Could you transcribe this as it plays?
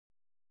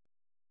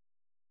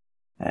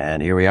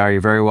And here we are.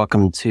 You're very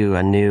welcome to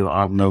a new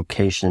on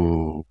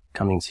location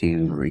coming to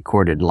you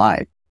recorded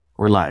live.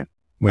 We're live.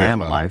 I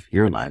am alive.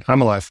 You're alive.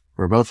 I'm alive.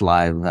 We're both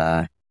live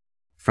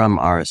from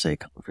RSA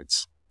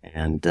Conference.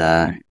 And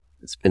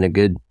it's been a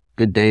good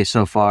day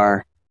so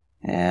far.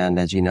 And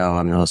as you know,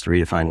 I'm the host of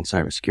Redefining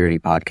Cybersecurity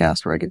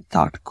podcast, where I get to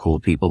talk to cool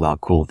people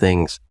about cool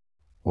things.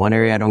 One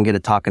area I don't get to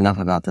talk enough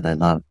about that I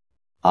love,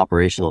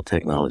 operational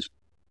technology.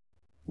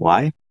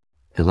 Why?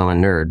 Because I'm a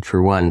nerd,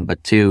 for one,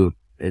 but two,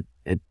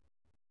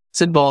 it's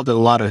involved in a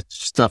lot of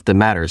stuff that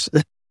matters.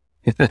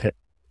 It's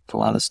a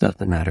lot of stuff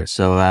that matters.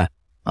 So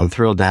I'm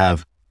thrilled to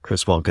have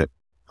Chris Walcutt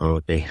on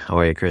with me. How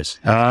are you, Chris?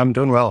 I'm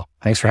doing well.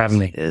 Thanks for having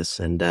me. Yes,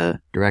 and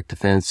direct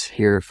defense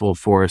here, full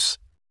force,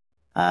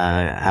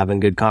 having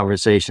good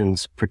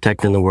conversations,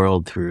 protecting the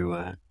world through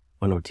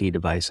one OT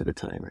device at a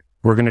time.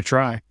 We're going to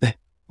try.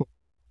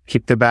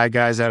 Keep the bad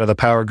guys out of the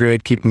power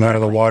grid, keep them out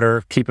of the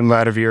water, keep them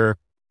out of your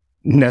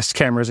Nest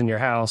cameras in your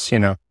house, you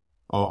know.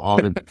 All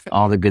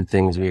the good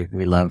things we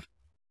love.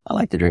 I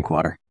like to drink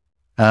water.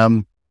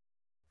 Clean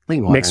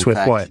water. Mixed with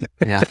what?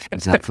 Yeah,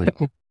 exactly.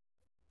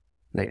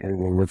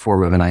 In the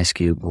form of an ice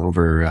cube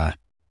over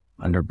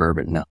under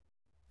bourbon. No.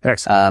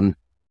 Excellent.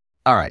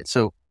 All right.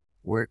 So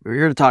we're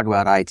here to talk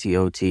about IT,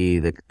 OT,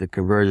 the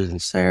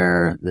convergence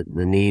there,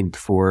 the need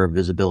for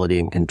visibility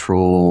and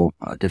control,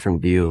 a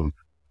different view of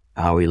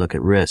how we look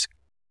at risk,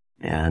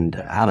 and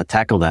how to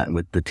tackle that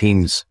with the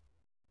teams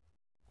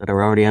that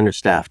are already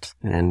understaffed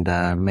and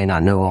may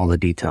not know all the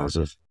details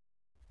of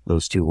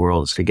those two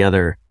worlds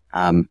together.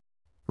 We're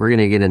going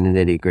to get into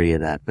the nitty gritty of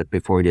that. But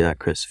before we do that,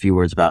 Chris, a few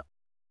words about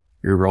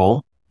your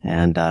role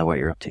and what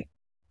you're up to.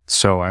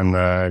 So I'm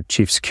the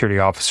Chief Security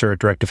Officer at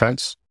Direct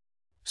Defense.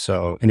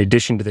 So in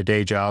addition to the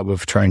day job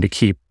of trying to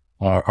keep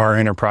our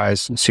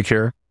enterprise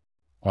secure,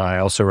 I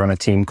also run a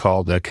team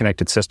called the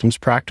Connected Systems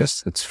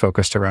Practice. It's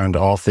focused around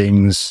all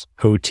things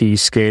OT,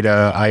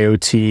 SCADA,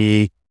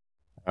 IoT.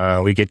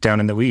 We get down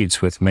in the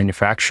weeds with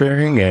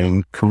manufacturing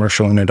and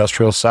commercial and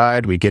industrial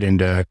side. We get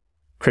into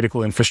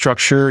critical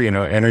infrastructure,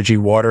 energy,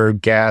 water,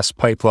 gas,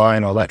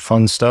 pipeline, all that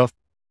fun stuff.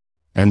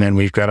 And then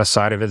we've got a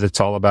side of it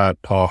that's all about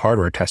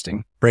hardware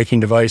testing,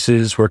 breaking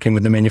devices, working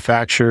with the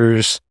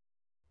manufacturers,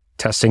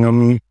 testing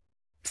them,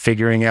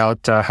 figuring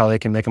out how they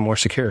can make them more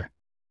secure.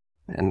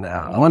 And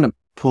I want to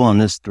pull on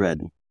this thread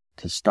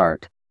to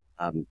start.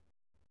 I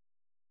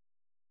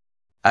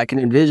can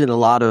envision a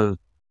lot of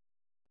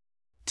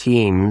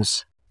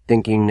teams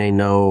thinking they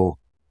know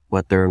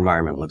what their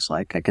environment looks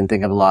like. I can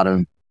think of a lot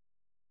of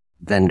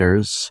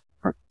vendors,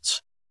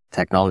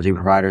 technology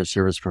providers,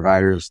 service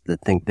providers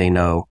that think they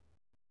know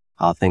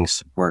how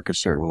things work a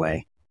certain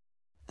way.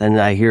 Then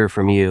I hear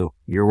from you,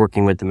 you're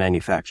working with the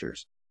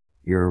manufacturers.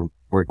 You're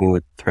working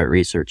with threat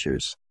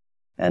researchers.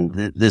 And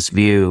this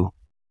view,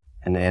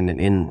 and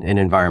in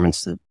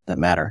environments that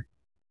matter,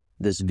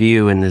 this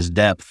view and this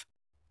depth,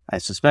 I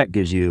suspect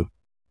gives you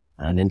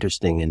an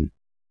interesting and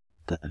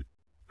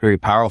very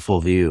powerful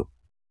view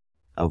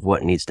of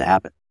what needs to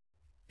happen.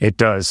 It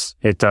does.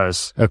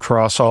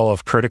 Across all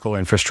of critical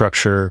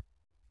infrastructure,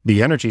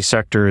 the energy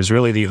sector is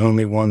really the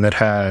only one that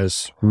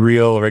has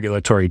real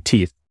regulatory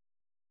teeth.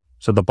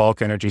 So the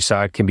bulk energy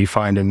side can be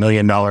fined $1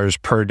 million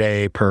per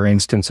day per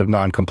instance of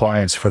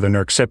noncompliance for the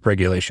NERC-CIP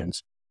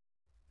regulations.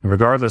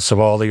 Regardless of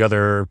all the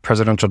other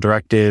presidential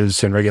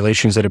directives and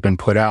regulations that have been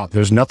put out,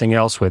 there's nothing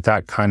else with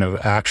that kind of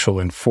actual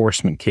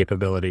enforcement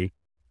capability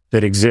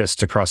that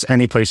exists across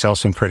any place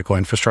else in critical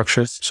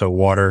infrastructure. So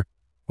water,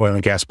 oil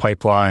and gas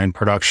pipeline,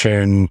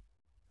 production,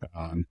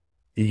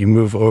 you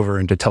move over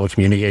into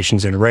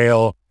telecommunications and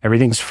rail,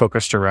 everything's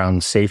focused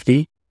around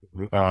safety.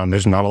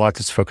 There's not a lot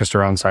that's focused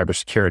around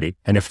cybersecurity.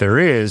 And if there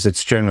is,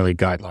 it's generally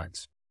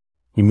guidelines.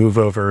 You move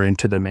over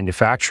into the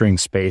manufacturing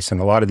space, and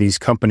a lot of these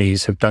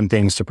companies have done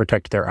things to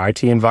protect their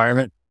IT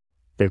environment.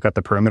 They've got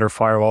the perimeter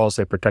firewalls,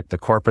 they protect the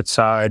corporate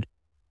side.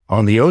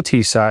 On the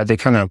OT side, they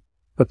kind of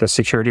put the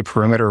security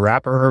perimeter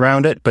wrapper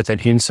around it, but then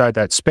inside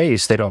that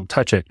space, they don't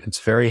touch it. It's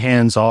very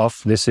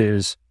hands-off. This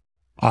is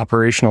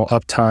operational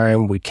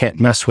uptime. We can't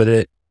mess with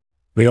it.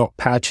 We don't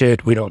patch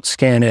it. We don't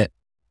scan it.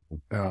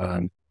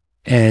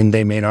 And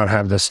they may not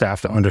have the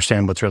staff to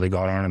understand what's really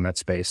going on in that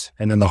space.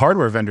 And then the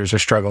hardware vendors are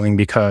struggling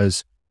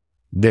because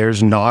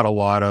there's not a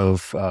lot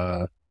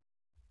of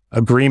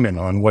agreement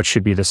on what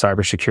should be the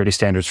cybersecurity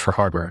standards for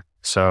hardware.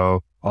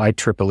 So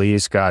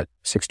IEEE's got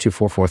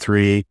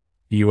 62443.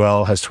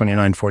 UL has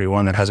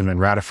 2941 that hasn't been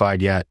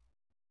ratified yet.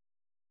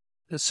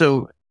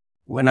 So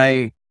when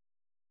I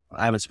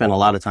haven't spent a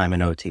lot of time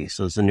in OT,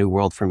 so it's a new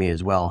world for me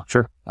as well.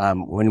 Sure.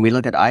 When we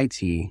look at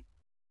IT,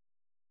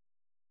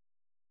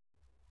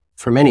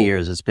 for many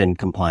years, it's been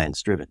compliance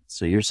driven.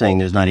 So you're saying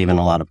there's not even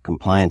a lot of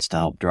compliance to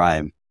help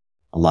drive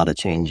a lot of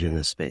change in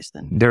this space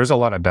then? There's a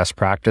lot of best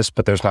practice,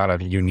 but there's not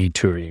a you need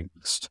to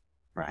exist.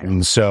 Right.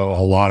 And so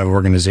a lot of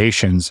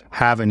organizations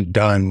haven't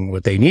done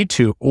what they need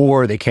to,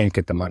 or they can't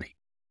get the money.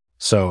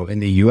 So in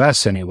the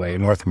US anyway,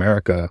 in North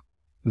America,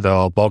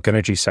 the bulk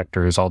energy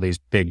sector is all these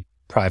big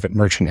private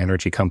merchant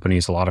energy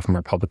companies. A lot of them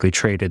are publicly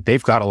traded.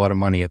 They've got a lot of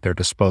money at their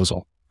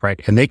disposal. right?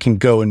 And they can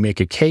go and make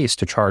a case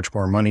to charge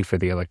more money for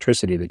the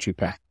electricity that you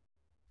pay.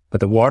 But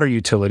the water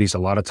utilities, a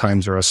lot of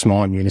times, are a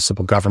small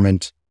municipal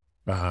government.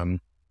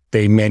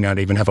 They may not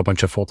even have a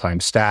bunch of full-time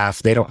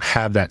staff. They don't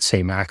have that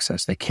same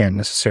access. They can't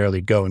necessarily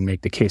go and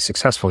make the case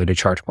successfully to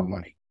charge more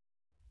money.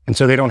 And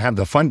so they don't have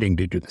the funding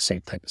to do the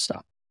same type of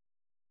stuff.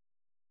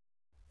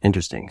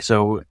 Interesting.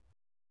 So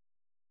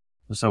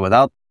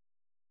without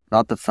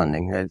the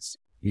funding,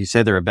 you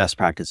say there are best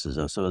practices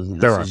though. So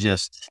this is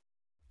just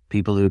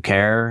people who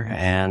care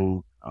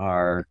and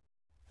are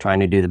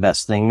trying to do the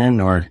best thing then,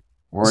 or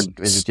it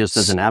just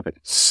doesn't happen?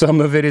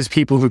 Some of it is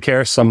people who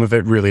care. Some of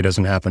it really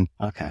doesn't happen.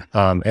 Okay.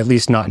 At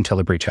least not until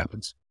a breach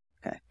happens.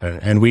 Okay.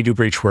 And we do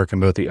breach work in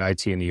both the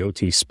IT and the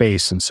OT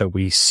space. And so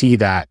we see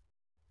that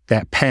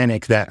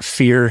panic, that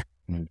fear.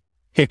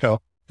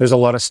 There's a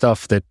lot of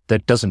stuff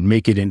that doesn't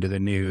make it into the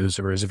news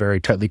or is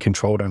very tightly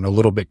controlled and a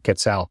little bit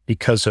gets out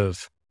because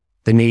of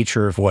the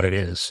nature of what it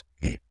is.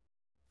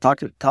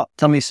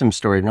 Tell me some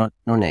stories, no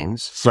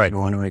names. Right. I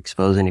don't want to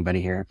expose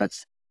anybody here,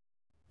 but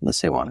let's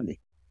say want to be.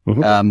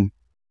 Mm-hmm.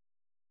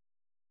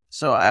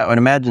 So I would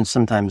imagine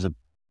sometimes a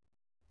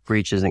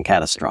breach isn't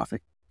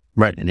catastrophic.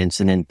 Right. An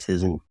incident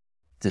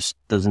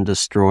doesn't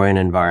destroy an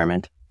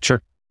environment.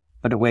 Sure.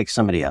 But it wakes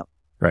somebody up.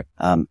 Right.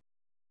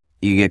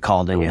 You get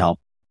called and you help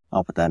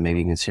with that. Maybe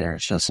you can share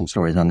some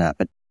stories on that.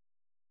 But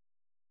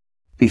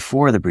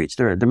before the breach,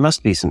 there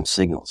must be some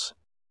signals,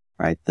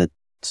 right? That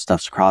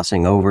stuff's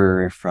crossing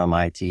over from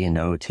IT and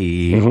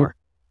OT, mm-hmm.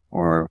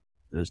 or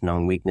there's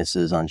known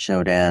weaknesses on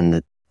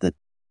Shodan that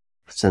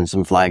send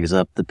some flags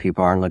up that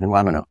people aren't looking.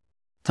 Well, I don't know.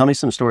 Tell me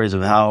some stories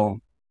of how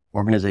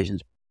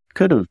organizations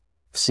could have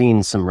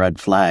seen some red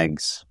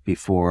flags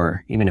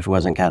before, even if it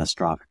wasn't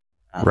catastrophic.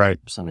 Right.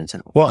 Some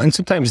incident. Well, and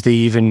sometimes they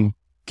even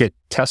get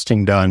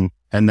testing done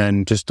and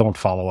then just don't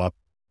follow up.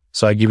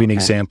 So I give you an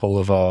example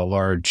of a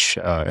large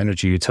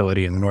energy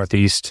utility in the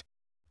Northeast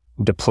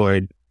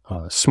deployed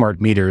smart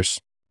meters,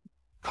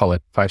 call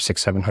it 500,000,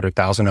 600,000,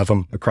 700,000 of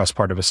them across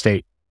part of a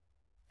state.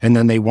 And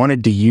then they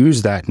wanted to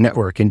use that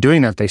network. In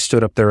doing that, they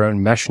stood up their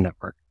own mesh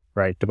network,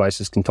 right?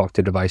 Devices can talk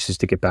to devices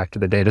to get back to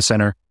the data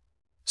center.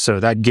 So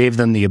that gave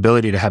them the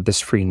ability to have this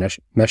free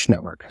mesh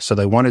network. So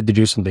they wanted to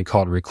do something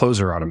called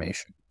recloser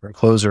automation.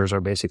 Reclosers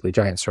are basically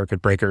giant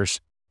circuit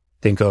breakers.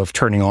 Think of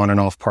turning on and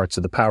off parts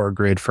of the power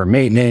grid for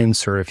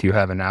maintenance, or if you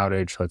have an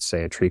outage, let's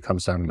say a tree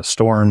comes down in a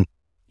storm,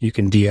 you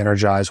can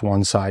de-energize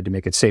one side to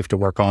make it safe to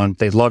work on.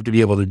 They'd love to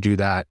be able to do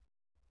that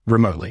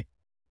remotely.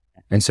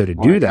 And so to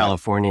do that,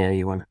 California,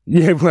 you want?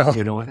 Yeah, well,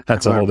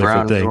 that's a whole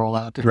Brown different thing, roll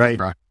out to right?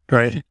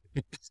 Right.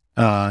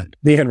 The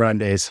Enron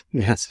days.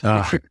 Yes.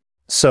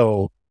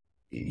 So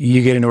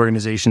you get an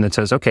organization that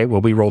says, okay,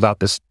 well, we rolled out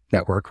this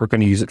network. We're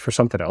going to use it for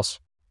something else.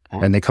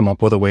 Okay. And they come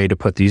up with a way to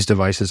put these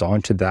devices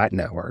onto that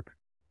network.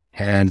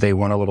 And they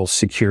want a little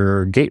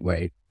secure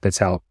gateway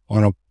that's out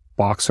on a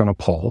box on a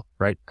pole,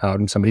 right, out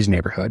in somebody's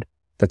neighborhood,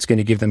 that's going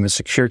to give them a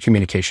secure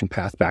communication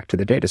path back to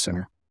the data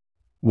center.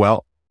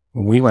 Well,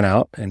 we went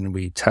out and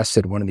we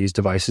tested one of these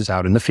devices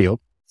out in the field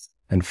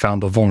and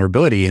found a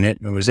vulnerability in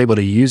it and was able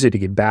to use it to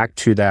get back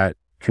to that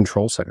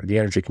control center, the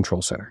energy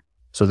control center.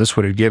 So this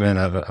would have given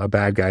a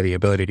bad guy the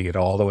ability to get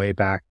all the way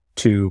back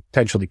to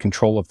potentially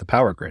control of the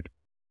power grid.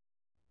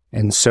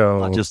 And so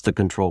not just the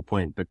control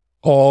point, but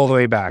all the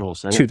way back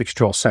to the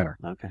control center.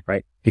 Okay.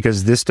 Right?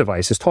 Because this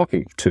device is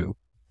talking to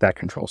that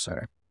control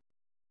center.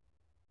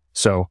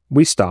 So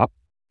we stop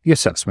the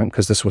assessment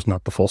because this was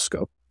not the full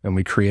scope. And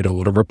we create a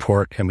little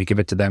report and we give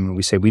it to them and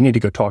we say, we need to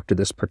go talk to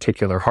this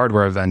particular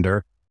hardware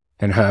vendor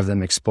and have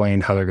them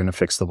explain how they're going to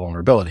fix the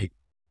vulnerability.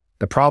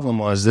 The problem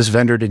was this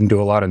vendor didn't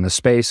do a lot in the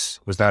space,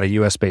 was not a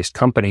US-based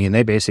company. And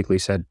they basically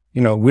said,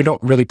 we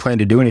don't really plan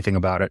to do anything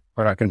about it.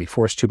 We're not going to be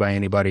forced to by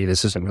anybody.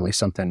 This isn't really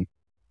something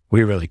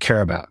we really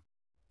care about.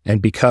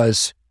 And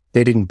because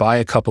they didn't buy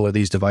a couple of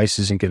these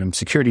devices and get them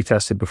security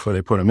tested before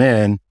they put them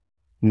in,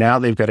 now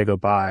they've got to go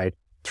buy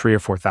 3,000 or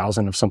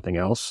 4,000 of something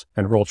else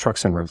and roll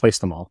trucks and replace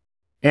them all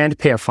and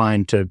pay a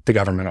fine to the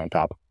government on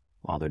top.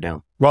 While they're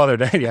down.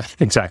 Yeah,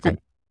 exactly.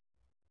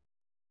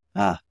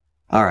 All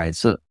right.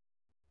 So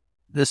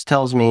this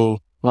tells me,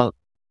 well,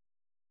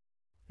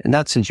 in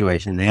that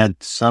situation, they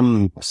had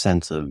some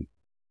sense of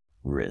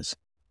risk.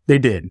 They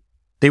did.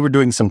 They were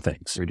doing some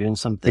things. They were doing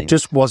some things. It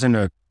just wasn't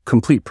a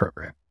complete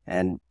program.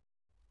 And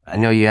I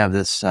know you have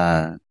this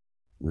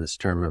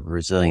term of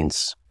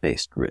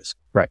resilience-based risk.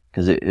 Right.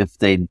 Because if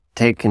they'd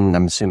taken,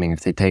 I'm assuming, if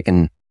they'd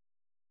taken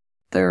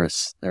their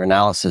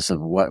analysis of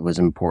what was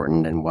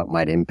important and what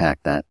might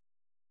impact that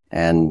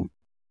and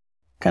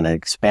kind of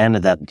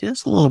expanded that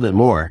just a little bit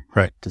more.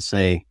 Right. To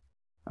say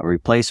a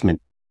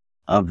replacement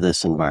of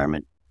this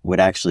environment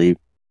would actually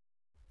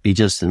be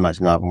just as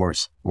much, not more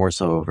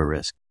so of a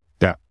risk.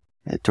 Yeah.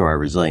 To our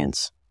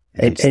resilience.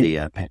 Against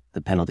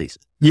the penalties.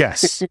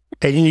 Yes.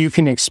 And you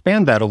can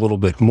expand that a little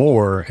bit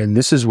more. And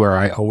this is where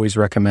I always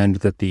recommend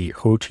that the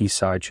OT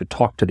side should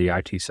talk to the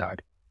IT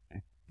side.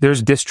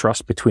 There's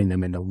distrust between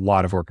them in a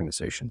lot of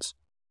organizations.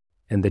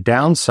 And the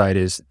downside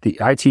is the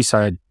IT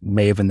side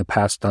may have in the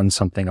past done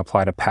something,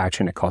 applied a patch,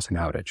 and it caused an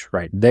outage,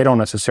 right? They don't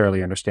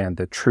necessarily understand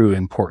the true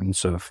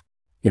importance of,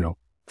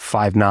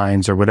 5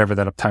 nines or whatever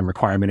that uptime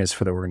requirement is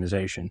for the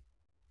organization.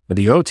 But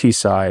the OT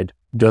side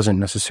doesn't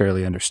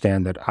necessarily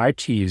understand that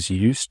IT is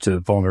used to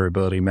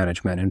vulnerability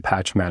management and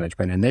patch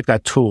management, and they've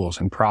got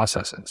tools and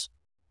processes.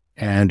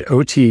 And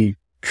OT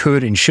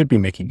could and should be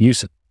making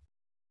use of it.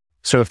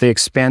 So if they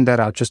expand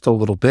that out just a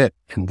little bit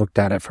and looked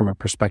at it from a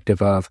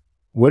perspective of,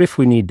 what if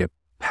we need to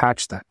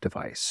patch that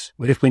device?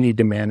 What if we need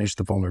to manage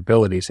the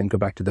vulnerabilities, and go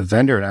back to the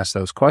vendor and ask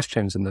those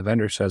questions? And the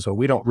vendor says, well,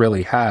 we don't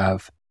really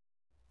have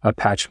a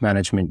patch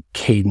management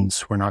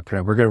cadence. We're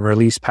going to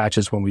release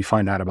patches when we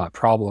find out about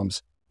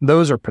problems.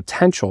 Those are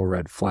potential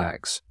red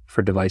flags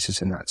for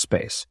devices in that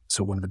space.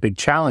 So one of the big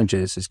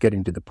challenges is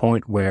getting to the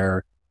point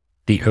where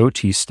the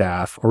OT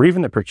staff, or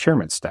even the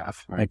procurement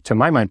staff, right? To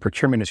my mind,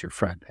 procurement is your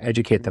friend.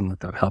 Educate them,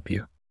 let them help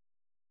you.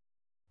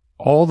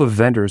 All the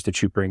vendors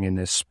that you bring in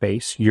this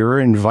space, you're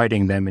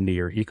inviting them into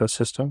your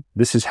ecosystem.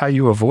 This is how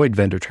you avoid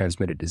vendor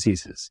transmitted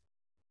diseases.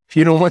 If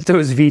you don't want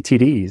those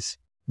VTDs,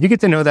 you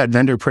get to know that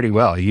vendor pretty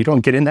well. You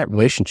don't get in that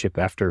relationship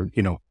after,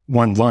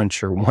 one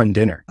lunch or one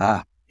dinner.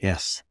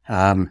 Yes.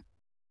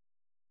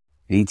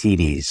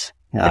 VTDs.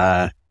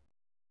 Yeah.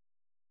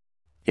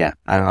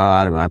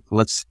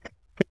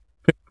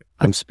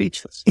 I'm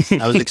speechless.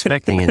 I was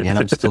expecting it, and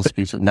I'm still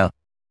speechless. No,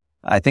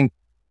 I think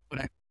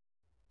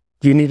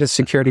you need a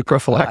security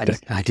prophylactic.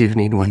 I do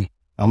need one.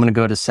 I'm going to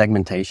go to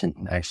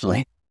segmentation,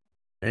 actually.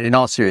 In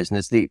all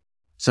seriousness,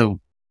 so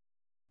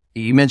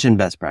you mentioned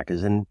best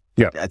practice, and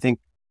I think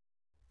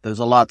there's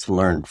a lot to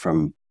learn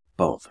from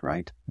both,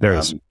 right? There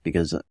is.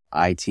 Because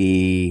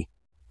IT,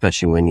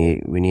 especially when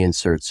you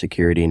insert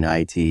security in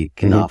IT,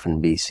 can often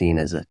be seen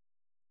as a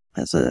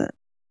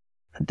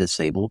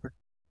disabled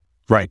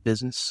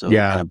business. So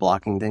kind of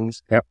blocking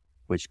things,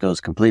 which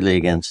goes completely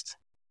against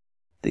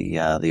the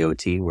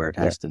OT, where it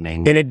has to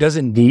maintain. And it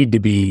doesn't need to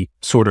be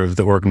sort of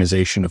the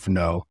organization of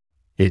no.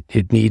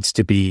 It needs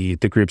to be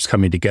the groups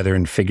coming together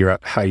and figure out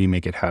how you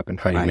make it happen,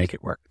 how you make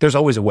it work. There's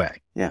always a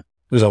way. Yeah.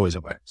 There's always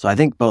a way. So I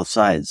think both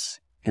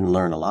sides can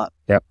learn a lot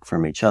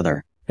from each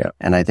other. Yeah.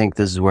 And I think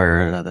this is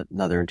where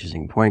another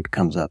interesting point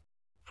comes up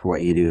for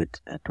what you do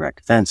at Direct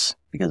Defense,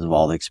 because of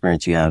all the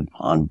experience you have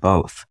on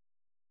both,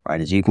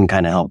 right? Is you can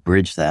kind of help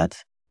bridge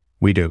that.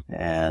 We do.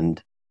 And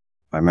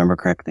if I remember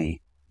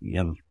correctly, you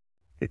have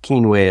a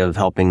keen way of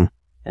helping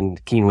and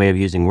a keen way of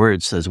using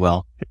words as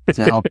well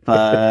to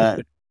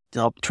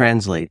help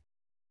translate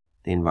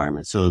the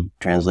environment. So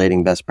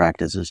translating best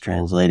practices,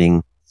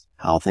 translating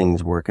how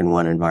things work in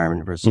one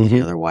environment versus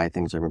the other, why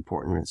things are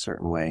important in a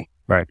certain way.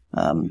 Right.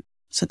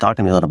 So talk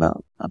to me a little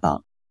about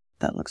what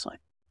that looks like.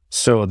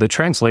 So the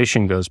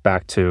translation goes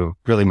back to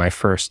really my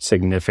first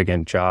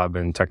significant job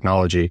in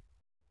technology.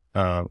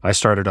 I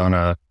started on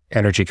a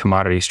energy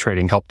commodities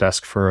trading help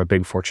desk for a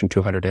big Fortune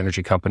 200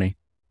 energy company.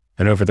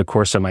 And over the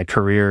course of my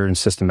career in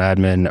system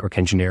admin, network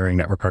engineering,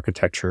 network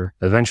architecture,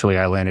 eventually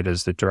I landed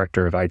as the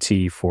director of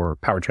IT for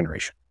power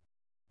generation.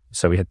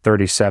 So we had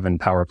 37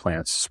 power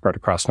plants spread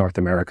across North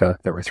America.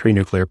 There were 3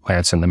 nuclear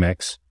plants in the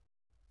mix.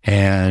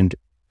 And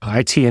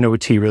IT and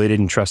OT really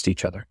didn't trust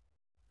each other.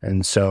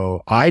 And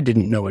so I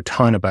didn't know a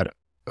ton about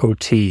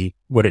OT,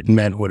 what it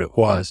meant, what it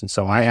was. And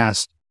so I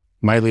asked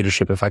my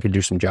leadership if I could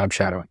do some job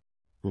shadowing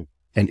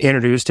and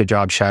introduced a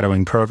job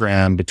shadowing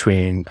program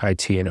between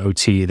IT and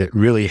OT that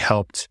really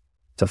helped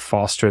to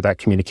foster that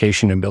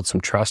communication and build some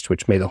trust,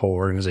 which made the whole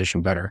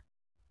organization better.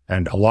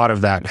 And a lot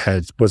of that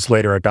was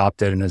later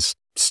adopted and is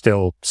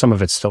still, some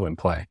of it's still in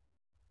play.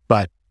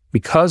 But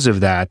because of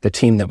that, the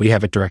team that we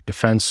have at Direct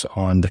Defense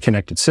on the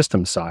connected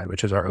systems side,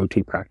 which is our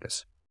OT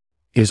practice,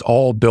 is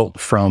all built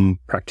from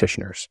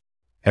practitioners.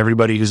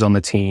 Everybody who's on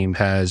the team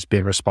has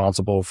been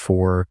responsible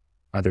for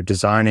either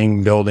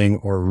designing, building,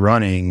 or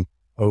running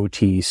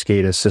OT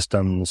SCADA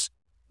systems.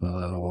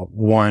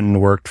 One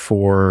worked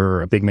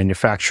for a big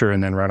manufacturer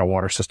and then ran a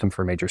water system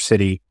for a major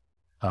city.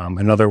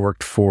 Another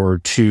worked for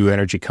 2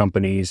 energy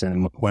companies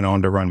and went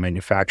on to run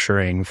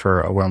manufacturing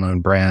for a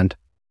well-known brand.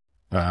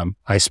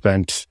 I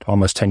spent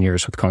almost 10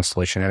 years with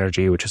Constellation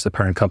Energy, which is the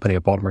parent company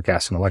of Baltimore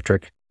Gas and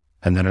Electric,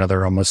 and then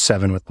another almost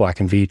 7 with Black &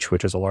 Veatch,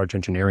 which is a large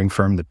engineering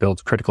firm that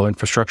builds critical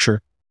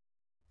infrastructure.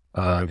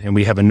 And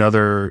we have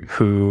another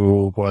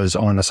who was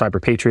on a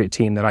Cyber Patriot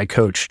team that I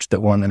coached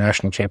that won the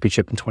national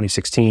championship in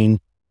 2016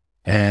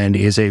 and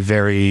is a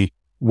very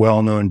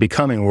well-known,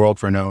 becoming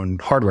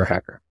world-renowned hardware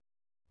hacker.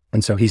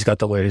 And so he's got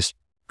the latest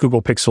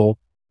Google Pixel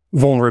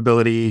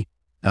vulnerability,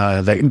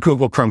 the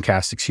Google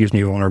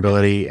Chromecast,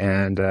 vulnerability,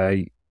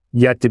 and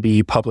yet to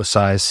be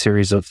publicized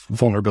series of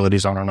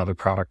vulnerabilities on another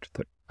product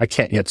that I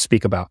can't yet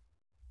speak about.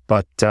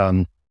 But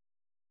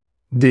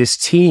this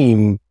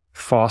team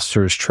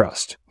fosters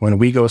trust. When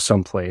we go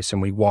someplace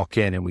and we walk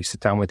in and we sit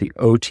down with the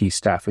OT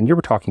staff, and you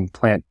were talking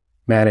plant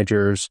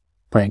managers,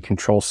 plant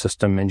control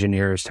system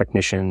engineers,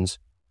 technicians,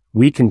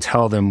 we can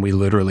tell them we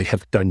literally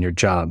have done your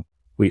job.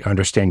 We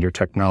understand your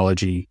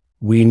technology.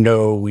 We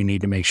know we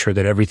need to make sure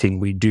that everything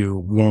we do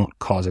won't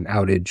cause an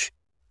outage.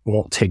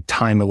 won't take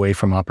time away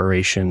from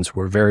operations.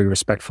 We're very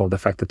respectful of the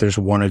fact that there's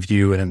one of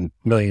you in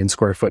a 1,000,000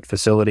 square foot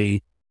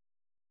facility.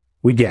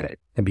 We get it.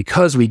 And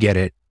because we get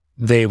it,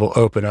 they will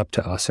open up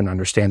to us and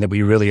understand that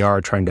we really are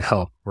trying to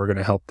help. We're going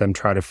to help them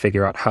try to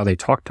figure out how they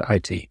talk to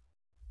IT,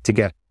 to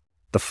get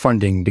the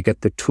funding, to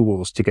get the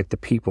tools, to get the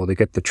people, to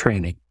get the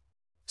training,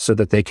 so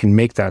that they can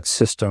make that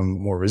system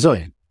more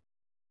resilient,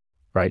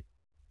 right?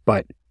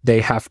 But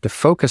they have to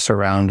focus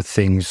around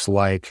things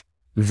like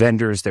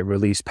vendors that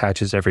release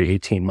patches every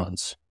 18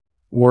 months,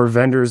 or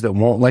vendors that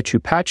won't let you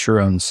patch your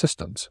own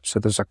systems. So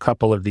there's a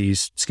couple of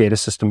these SCADA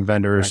system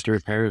vendors. Factory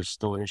repair is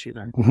still an issue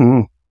there.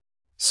 Mm-hmm.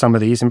 Some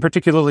of these, and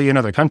particularly in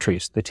other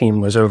countries. The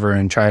team was over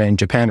in China and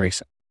Japan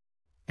recently,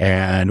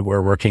 and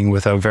we're working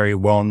with a very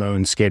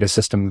well-known SCADA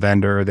system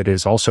vendor that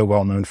is also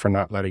well-known for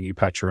not letting you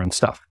patch your own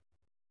stuff.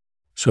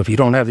 So if you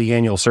don't have the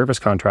annual service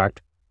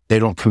contract, they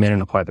don't come in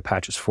and apply the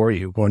patches for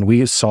you. When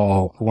we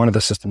saw, one of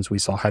the systems we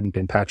saw hadn't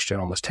been patched in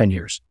almost 10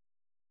 years.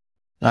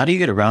 How do you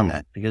get around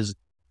that? Because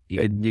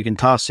you can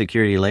toss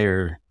security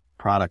layer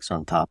products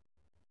on top.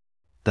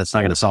 That's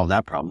not going to solve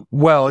that problem.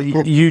 Well,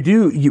 you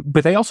do,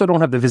 but they also don't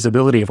have the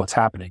visibility of what's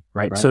happening,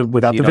 right? So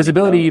without the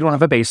visibility, you don't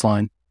have a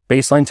baseline.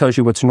 Baseline tells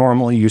you what's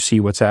normal. You see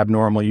what's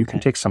abnormal. You can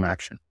take some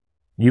action.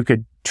 You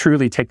could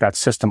truly take that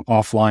system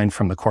offline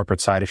from the corporate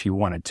side if you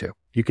wanted to.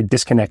 You could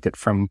disconnect it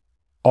from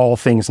all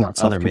things not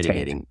self-contained,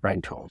 mitigating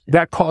right?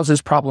 That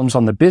causes problems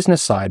on the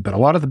business side, but a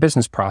lot of the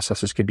business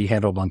processes could be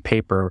handled on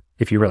paper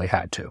if you really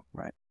had to,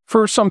 right?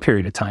 For some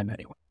period of time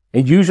anyway.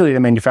 And usually the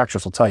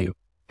manufacturers will tell you,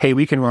 hey,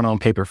 we can run on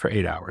paper for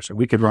 8 hours, or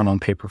we could run on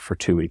paper for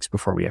 2 weeks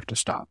before we have to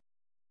stop.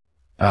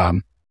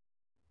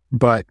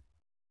 But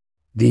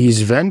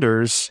these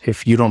vendors,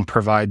 if you don't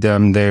provide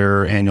them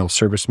their annual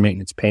service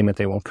maintenance payment,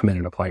 they won't come in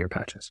and apply your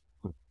patches.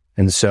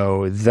 And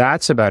so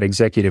that's about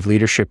executive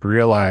leadership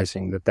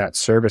realizing that that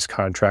service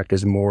contract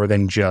is more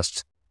than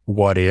just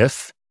what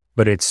if,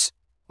 but it's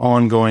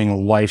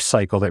ongoing life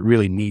cycle that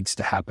really needs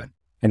to happen.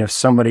 And if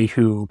somebody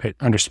who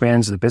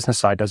understands the business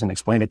side doesn't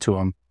explain it to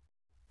them,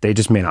 they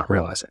just may not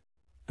realize it.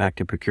 Back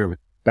to procurement.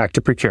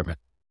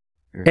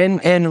 Sure.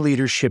 And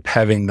leadership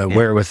having the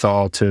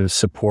wherewithal to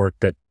support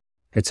that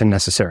it's a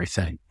necessary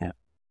thing. Yeah.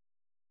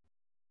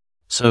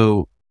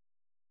 So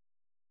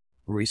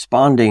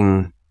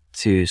responding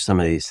to some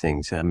of these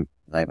things, I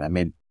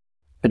made a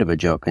bit of a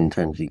joke in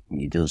terms of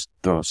you just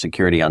throw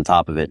security on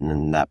top of it and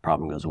then that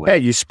problem goes away. Yeah,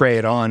 you spray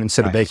it on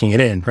instead of baking it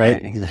in,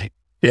 right? Exactly.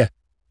 Yeah.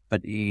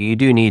 But you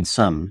do need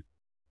some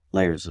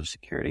layers of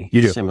security.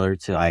 You do. Similar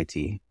to IT.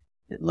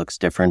 It looks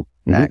different,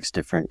 acts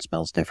different,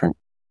 smells different.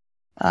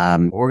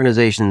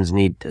 Organizations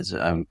need,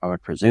 I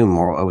would presume,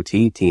 more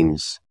OT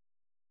teams.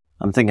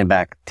 I'm thinking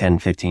back 10,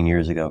 15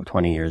 years ago,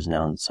 20 years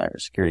now in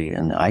cybersecurity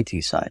and the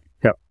IT side.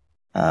 Yep.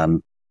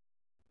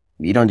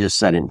 You don't just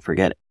set it and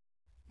forget it.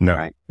 No,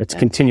 right? It's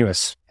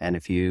continuous. And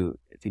if you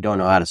don't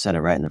know how to set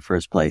it right in the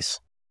first place,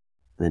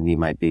 then you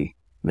might be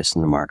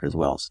missing the mark as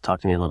well. So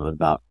talk to me a little bit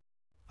about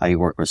how you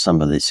work with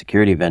some of the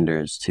security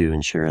vendors to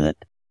ensure that,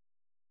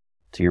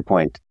 to your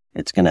point,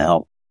 it's going to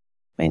help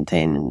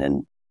maintain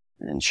and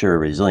ensure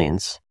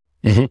resilience,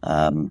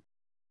 but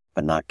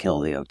not kill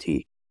the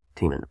OT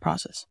team in the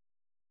process.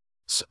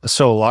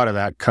 So a lot of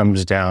that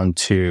comes down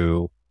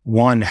to,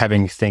 one,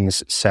 having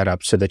things set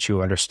up so that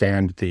you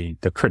understand the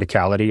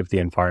criticality of the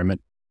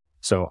environment.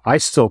 So I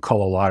still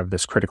call a lot of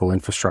this critical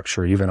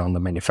infrastructure, even on the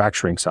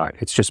manufacturing side.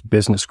 It's just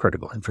business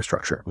critical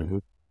infrastructure.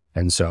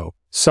 And so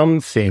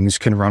some things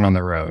can run on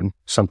their own.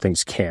 Some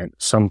things can't.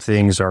 Some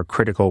things are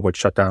critical, which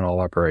shut down all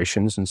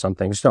operations, and some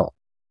things don't.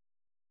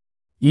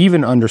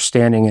 Even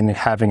understanding and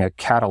having a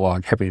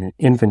catalog, having an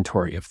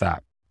inventory of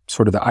that,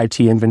 sort of the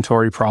IT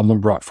inventory problem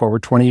brought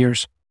forward 20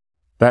 years,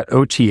 that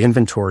OT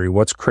inventory,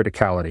 what's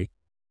criticality?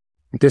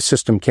 This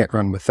system can't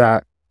run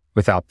without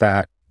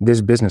that.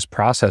 This business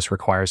process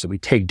requires that we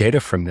take data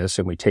from this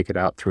and we take it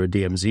out through a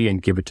DMZ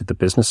and give it to the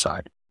business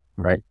side,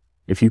 right?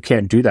 If you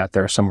can't do that,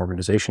 there are some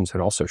organizations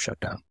that also shut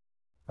down.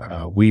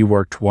 We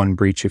worked one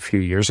breach a few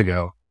years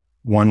ago.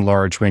 One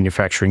large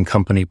manufacturing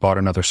company bought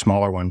another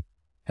smaller one,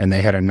 and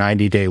they had a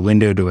 90-day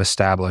window to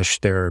establish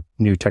their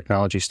new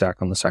technology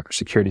stack on the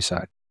cybersecurity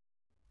side.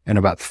 And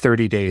about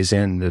 30 days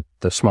in,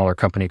 the smaller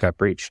company got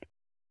breached.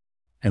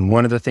 And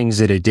one of the things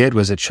that it did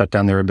was it shut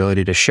down their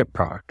ability to ship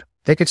product.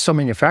 They could still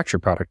manufacture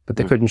product, but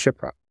they couldn't ship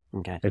product.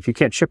 Okay. If you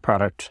can't ship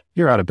product,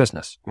 you're out of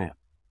business. Yeah.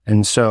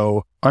 And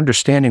so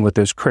understanding what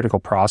those critical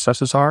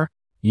processes are,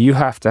 you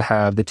have to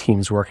have the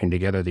teams working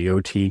together. The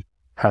OT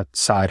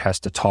side has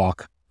to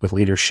talk with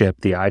leadership.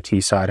 The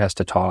IT side has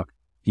to talk.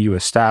 You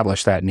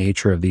establish that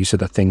nature of these are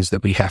the things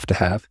that we have to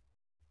have.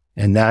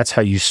 And that's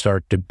how you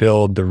start to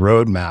build the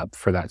roadmap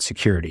for that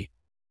security.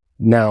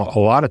 Now, a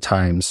lot of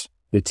times,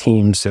 the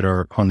teams that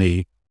are on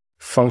the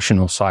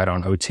functional side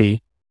on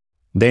OT,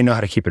 they know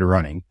how to keep it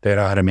running. They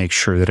know how to make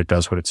sure that it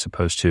does what it's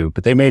supposed to,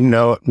 but they may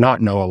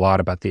not know a lot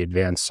about the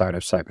advanced side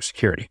of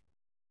cybersecurity.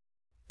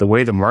 The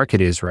way the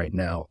market is right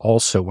now,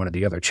 also one of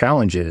the other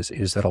challenges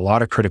is that a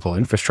lot of critical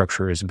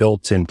infrastructure is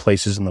built in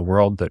places in the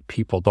world that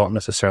people don't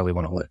necessarily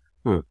want to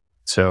live.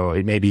 So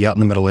it may be out in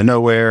the middle of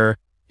nowhere.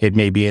 It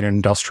may be in an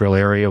industrial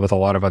area with a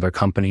lot of other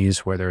companies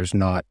where there's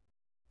not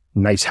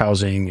nice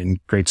housing and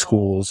great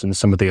schools and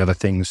some of the other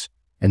things.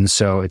 And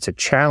so it's a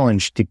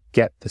challenge to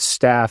get the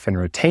staff and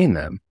retain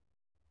them.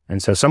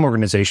 And so some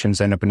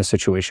organizations end up in a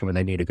situation where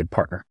they need a good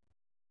partner.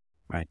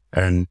 Right.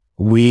 And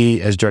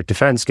we, as direct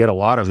defense, get a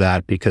lot of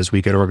that because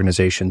we get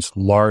organizations,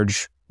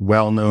 large,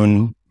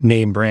 well-known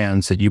name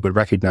brands that you would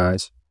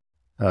recognize,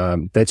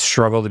 that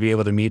struggle to be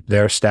able to meet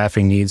their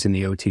staffing needs in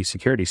the OT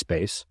security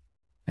space.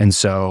 And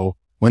so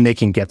when they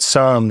can get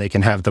some, they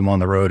can have them on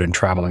the road and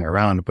traveling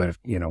around. But if,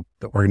 the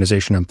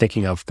organization I'm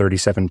thinking of,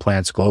 37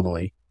 plants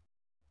globally,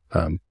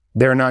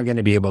 they're not going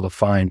to be able to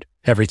find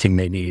everything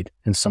they need.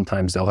 And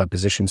sometimes they'll have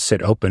positions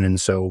sit open. And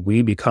so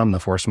we become the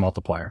force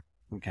multiplier.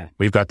 Okay.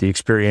 We've got the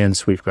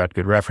experience. We've got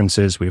good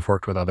references. We've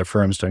worked with other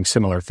firms doing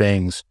similar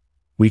things.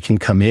 We can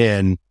come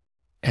in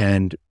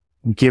and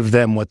give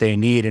them what they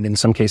need. And in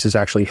some cases,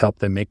 actually help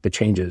them make the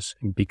changes.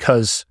 And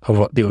because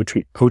of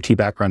the OT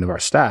background of our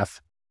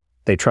staff,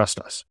 they trust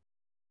us.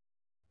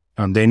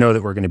 They know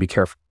that we're going to be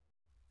careful.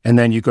 And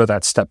then you go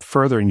that step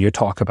further and you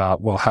talk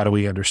about, well, how do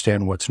we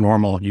understand what's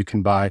normal? You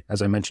can buy,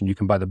 as I mentioned, you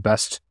can buy the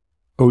best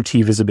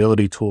OT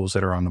visibility tools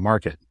that are on the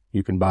market.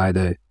 You can buy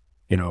the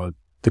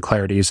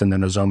Clarities and the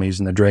Nozomis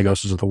and the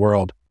Dragoses of the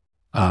world.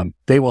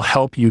 They will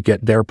help you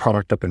get their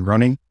product up and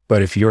running.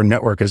 But if your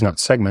network is not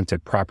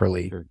segmented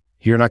properly,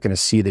 you're not going to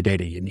see the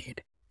data you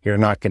need. You're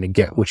not going to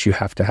get what you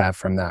have to have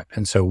from that.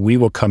 And so we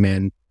will come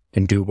in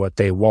and do what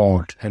they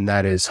want. And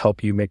that is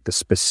help you make the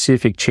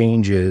specific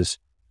changes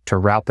to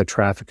route the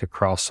traffic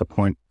across a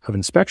point of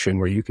inspection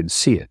where you can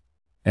see it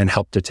and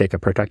help to take a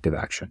protective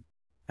action.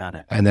 Got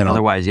it. And then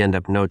otherwise you end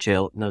up no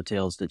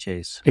tails to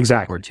chase.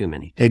 Exactly. Or too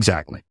many.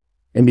 Exactly.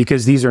 And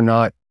because these are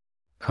not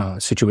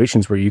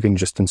situations where you can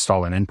just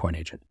install an endpoint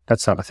agent.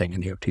 That's not a thing in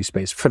the OT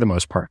space for the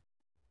most part.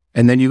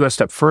 And then you go a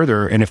step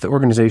further. And if the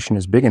organization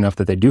is big enough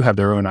that they do have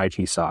their own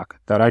IT SOC,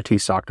 that IT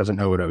SOC doesn't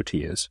know what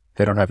OT is.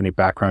 They don't have any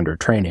background or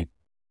training.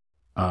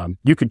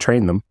 You could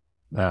train them,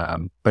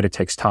 but it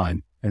takes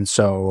time. And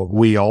so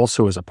we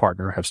also, as a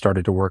partner, have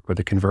started to work with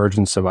the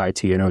convergence of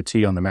IT and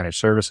OT on the managed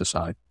services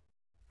side.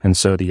 And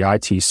so the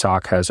IT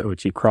SOC has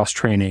OT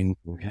cross-training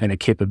and a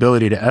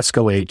capability to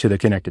escalate to the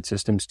connected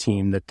systems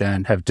team that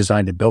then have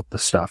designed and built the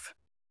stuff.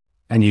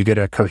 And you get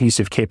a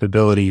cohesive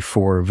capability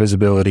for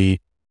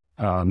visibility,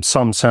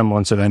 some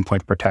semblance of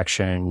endpoint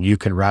protection. You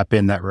can wrap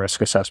in that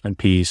risk assessment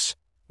piece.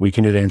 We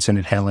can do the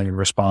incident handling and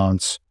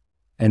response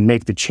and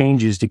make the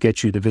changes to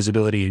get you the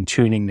visibility and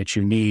tuning that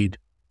you need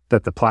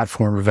that the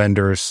platform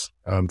vendors,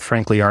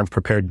 frankly, aren't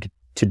prepared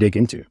to dig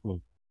into.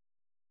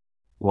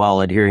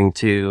 While adhering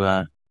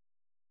to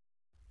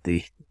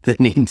the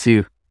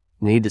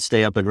need to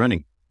stay up and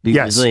running. Be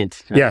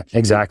resilient. Right? Yeah,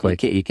 exactly.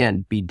 You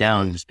can't be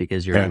down just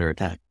because you're under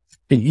attack.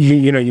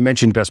 You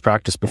mentioned best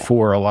practice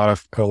before. A lot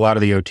of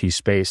the OT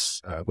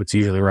space, what's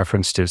usually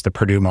referenced is the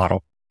Purdue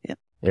model.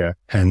 Yeah.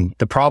 And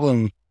the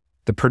problem,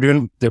 the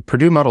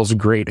Purdue model is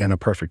great in a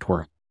perfect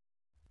world,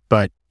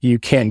 but you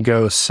can't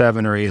go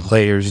 7 or 8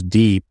 layers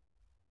deep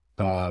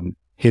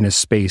in a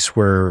space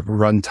where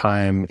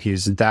runtime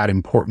is that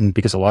important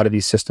because a lot of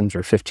these systems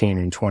are 15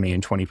 and 20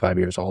 and 25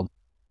 years old.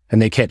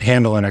 And they can't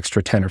handle an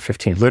extra 10 or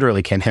 15,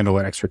 literally can't handle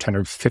an extra 10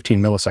 or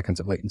 15 milliseconds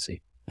of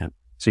latency. Yep.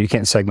 So you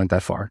can't segment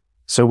that far.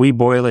 So we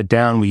boil it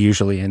down. We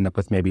usually end up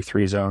with maybe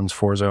 3 zones,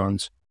 4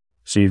 zones.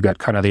 So you've got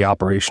kind of the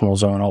operational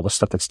zone, all the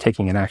stuff that's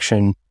taking an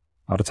action.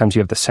 A lot of times you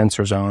have the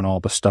sensor zone, all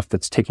the stuff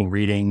that's taking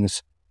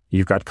readings.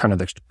 You've got kind of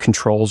the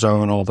control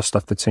zone, all the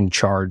stuff that's in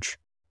charge.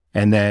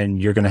 And then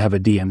you're going to have a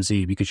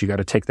DMZ because you got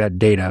to take that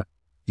data.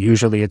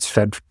 Usually it's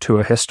fed to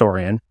a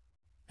historian.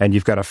 And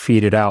you've got to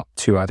feed it out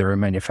to either a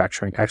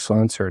manufacturing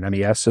excellence or an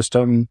MES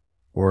system,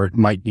 or it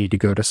might need to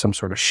go to some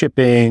sort of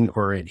shipping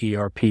or an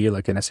ERP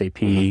like an SAP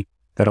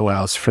that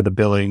allows for the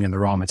billing and the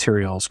raw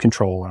materials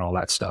control and all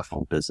that stuff.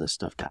 All business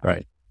stuff.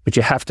 Right. But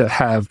you have to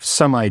have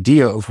some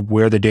idea of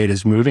where the data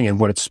is moving and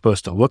what it's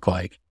supposed to look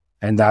like.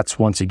 And that's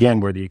once again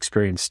where the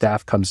experienced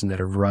staff comes in that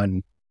have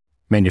run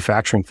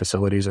manufacturing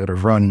facilities, that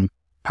have run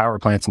power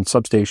plants and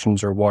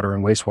substations or water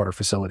and wastewater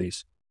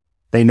facilities.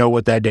 They know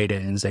what that data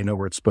is. They know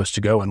where it's supposed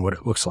to go and what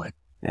it looks like.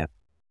 Yeah.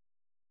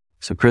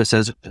 So Chris,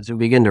 as we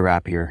begin to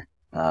wrap here,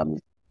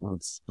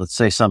 let's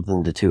say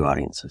something to 2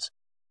 audiences.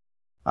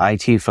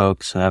 IT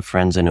folks who have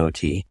friends in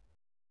OT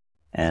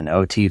and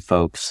OT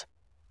folks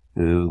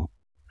who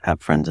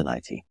have friends in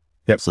IT.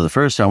 Yep. So the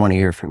first I want to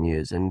hear from you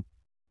is, and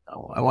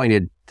I want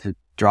you to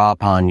draw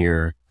upon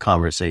your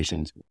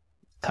conversations with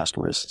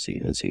customers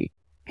as you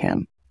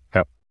can.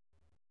 Yep.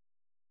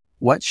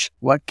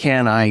 What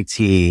can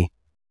IT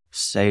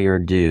say or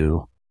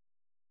do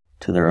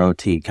to their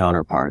OT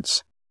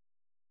counterparts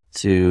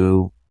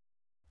to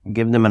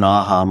give them an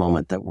aha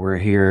moment that we're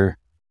here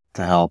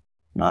to help,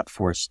 not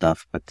force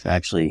stuff, but to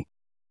actually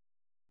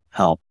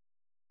help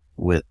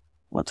with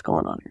what's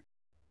going on here?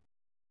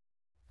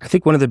 I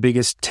think one of the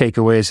biggest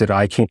takeaways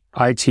that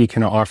IT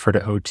can offer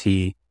to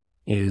OT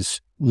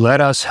is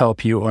let us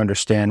help you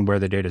understand where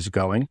the data is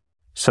going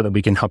so that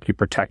we can help you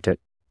protect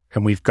it.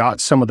 And we've got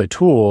some of the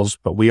tools,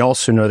 but we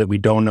also know that we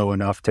don't know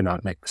enough to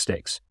not make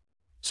mistakes.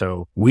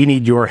 So we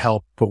need your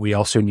help, but we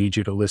also need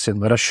you to listen.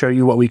 Let us show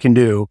you what we can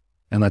do,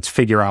 and let's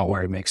figure out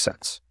where it makes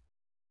sense.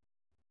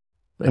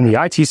 And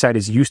the IT side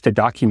is used to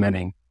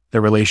documenting the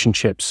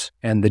relationships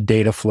and the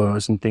data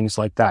flows and things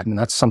like that. And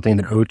that's something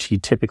that OT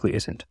typically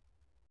isn't.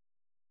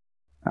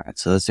 All right.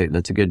 So that's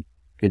a good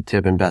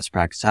tip and best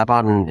practice. How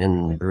about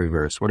in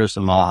reverse? What are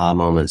some aha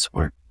moments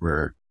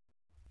where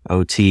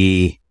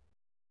OT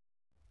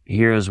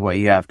hears what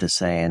you have to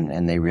say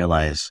and they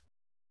realize,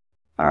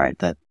 all right,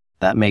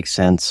 that makes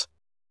sense.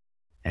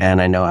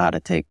 And I know how to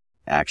take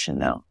action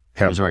now.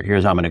 Yep.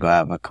 Here's how I'm going to go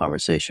have a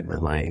conversation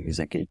with my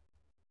executive.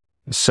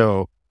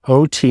 So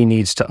OT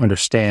needs to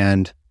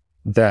understand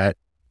that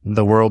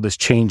the world is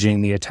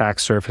changing. The attack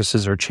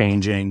surfaces are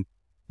changing.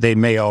 They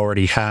may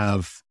already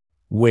have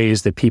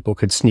ways that people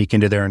could sneak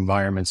into their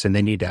environments, and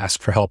they need to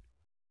ask for help.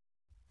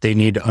 They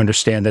need to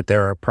understand that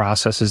there are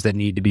processes that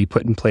need to be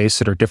put in place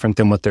that are different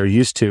than what they're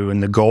used to.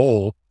 And the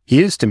goal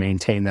is to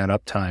maintain that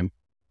uptime,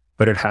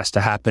 but it has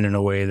to happen in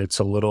a way that's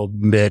a little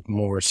bit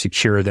more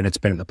secure than it's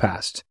been in the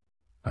past.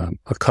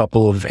 A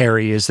couple of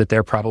areas that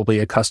they're probably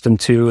accustomed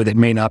to that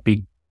may not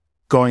be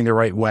going the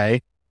right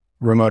way.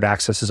 Remote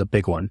access is a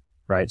big one,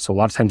 right? So a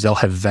lot of times they'll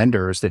have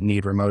vendors that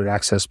need remote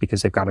access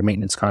because they've got a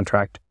maintenance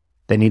contract.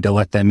 They need to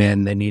let them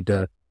in. They need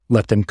to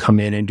let them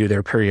come in and do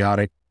their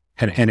periodic,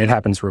 and it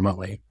happens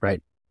remotely,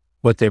 right?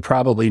 What they're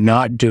probably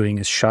not doing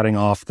is shutting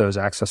off those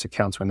access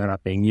accounts when they're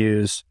not being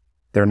used.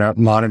 They're not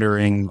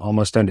monitoring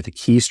almost under the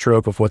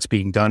keystroke of what's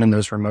being done in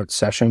those remote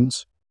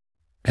sessions.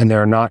 And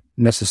they're not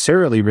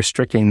necessarily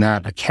restricting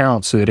that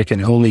account so that it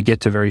can only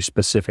get to very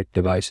specific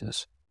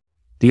devices.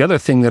 The other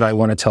thing that I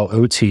want to tell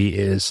OT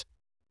is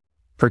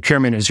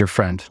procurement is your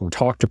friend.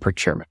 Talk to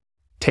procurement.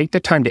 Take the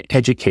time to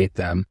educate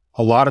them.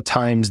 A lot of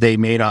times they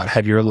may not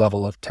have your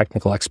level of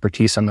technical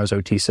expertise on those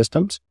OT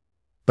systems,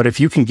 but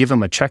if you can give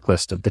them a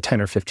checklist of the 10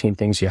 or 15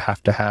 things you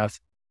have to have,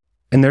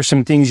 and there's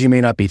some things you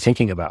may not be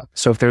thinking about.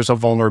 So if there's a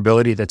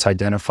vulnerability that's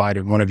identified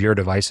in one of your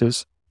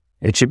devices,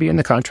 it should be in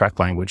the contract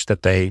language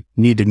that they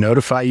need to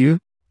notify you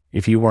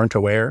if you weren't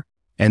aware,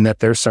 and that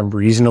there's some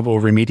reasonable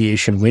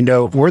remediation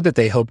window, or that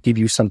they help give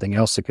you something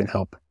else that can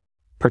help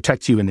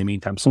protect you in the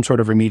meantime, some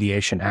sort of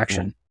remediation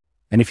action. Yeah.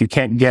 And if you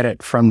can't get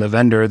it from the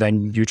vendor,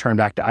 then you turn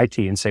back to IT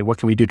and say, what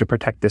can we do to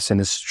protect this in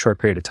this short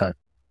period of time?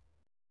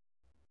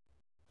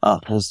 Oh,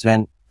 that's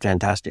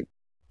fantastic,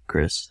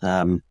 Chris.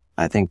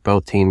 I think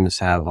both teams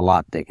have a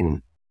lot they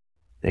can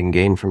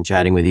gain from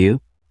chatting with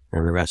you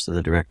and the rest of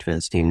the direct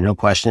defense team. No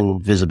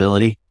question,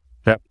 visibility.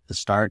 Yep. The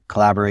start,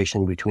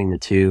 collaboration between the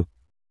two.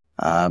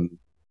 A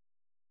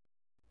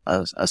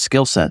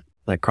skill set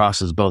that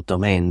crosses both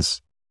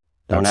domains.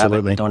 Don't have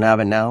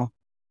it now.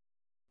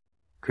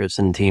 Chris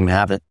and the team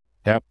have it.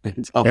 Yep.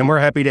 And we're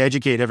happy to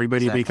educate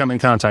everybody we come in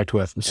contact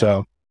with. Yep.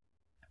 So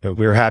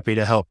we're happy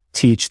to help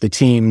teach the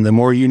team. The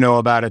more you know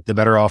about it, the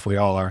better off we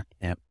all are.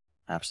 Yep.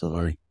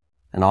 Absolutely.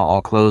 And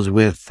I'll close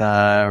with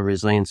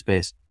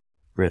resilience-based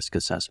risk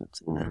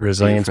assessments.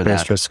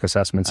 Resilience-based risk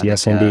assessments.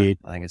 Yes, indeed.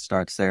 I think it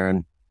starts there,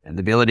 and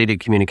the ability to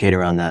communicate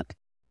around that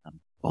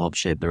will help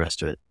shape the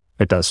rest of it.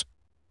 It does.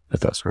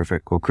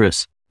 Perfect. Well,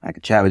 Chris, I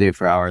could chat with you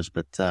for hours,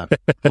 but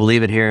we'll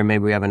leave it here, and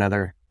maybe we have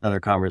another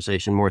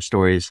conversation, more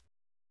stories.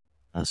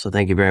 So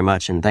thank you very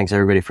much, and thanks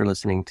everybody for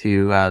listening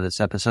to this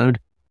episode.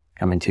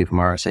 Coming to you from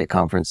RSA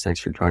Conference. Thanks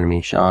for joining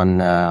me,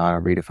 Sean,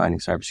 on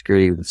Redefining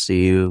Cybersecurity. We'll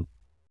see you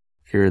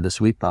here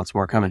this week. Lots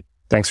more coming.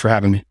 Thanks for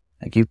having me.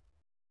 Thank you.